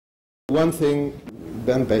One thing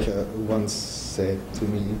Ben Becher once said to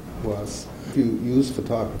me was, if you use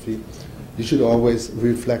photography, you should always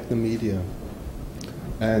reflect the media.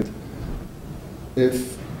 And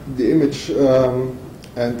if the image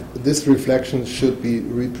and this reflection should be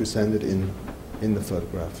represented in the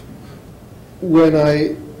photograph. When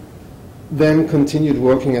I then continued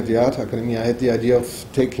working at the Art Academy, I had the idea of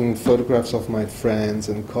taking photographs of my friends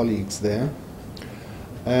and colleagues there.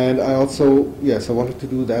 And I also, yes, I wanted to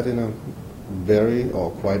do that in a very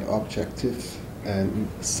or quite objective and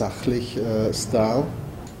sachlich style.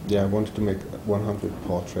 Yeah, I wanted to make 100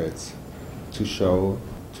 portraits to show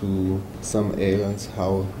to some aliens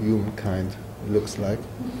how humankind looks like.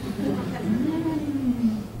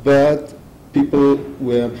 But people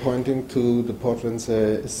were pointing to the portrait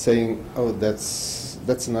and saying, "Oh, that's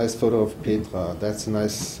a nice photo of Petra. That's a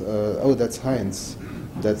nice. Oh, that's Heinz.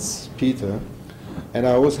 That's Peter." And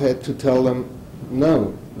I always had to tell them,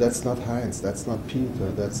 "No, that's not Heinz. That's not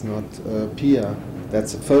Peter. That's not Pia.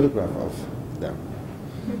 That's a photograph of them."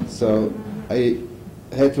 So I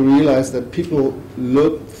had to realize that people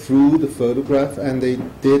look through the photograph and they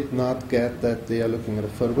did not get that they are looking at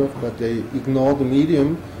a photograph, but they ignore the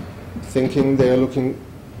medium, thinking they are looking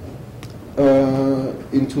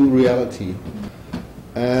into reality.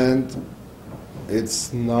 And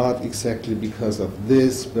it's not exactly because of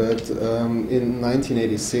this, but in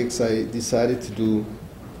 1986 I decided to do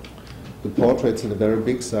the portraits in a very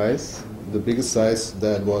big size, the biggest size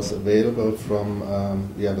that was available from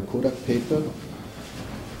the Kodak paper,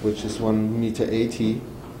 which is 1.80 meters,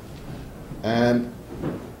 and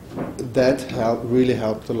that really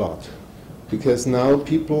helped a lot, because now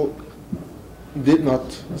people did not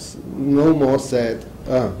no more said,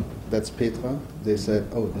 "Ah, that's Petra." They said,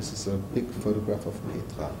 "Oh, this is a big photograph of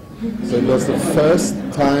Petra." So it was the first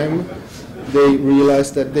time they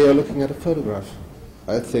realized that they are looking at a photograph.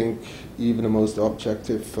 I think even the most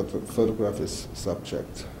objective photograph is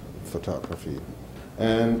subject photography.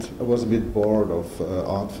 And I was a bit bored of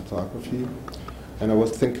art photography, and I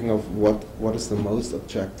was thinking of what is the most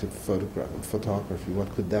objective photography, what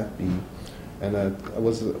could that be? And I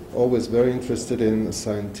was always very interested in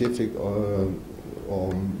scientific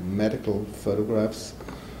or medical photographs,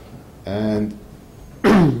 and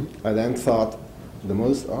I then thought the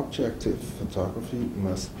most objective photography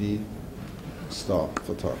must be stock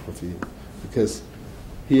photography, because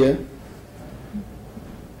here,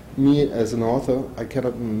 me as an author, I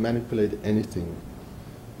cannot manipulate anything,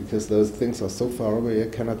 because those things are so far away I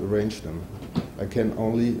cannot arrange them. I can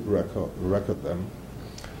only record them.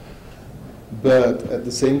 But at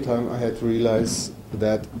the same time I had to realize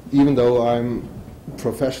that even though I'm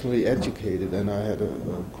professionally educated and I had a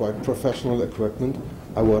quite professional equipment,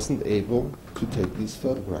 I wasn't able to take these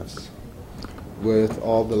photographs. With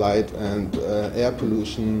all the light and air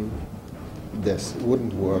pollution, this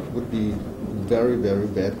wouldn't work, would be very, very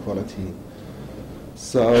bad quality.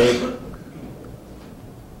 So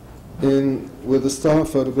with the star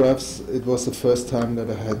photographs, it was the first time that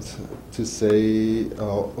I had to say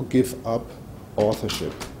or give up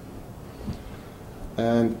authorship.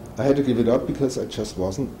 And I had to give it up because I just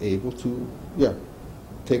wasn't able to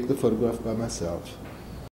take the photograph by myself.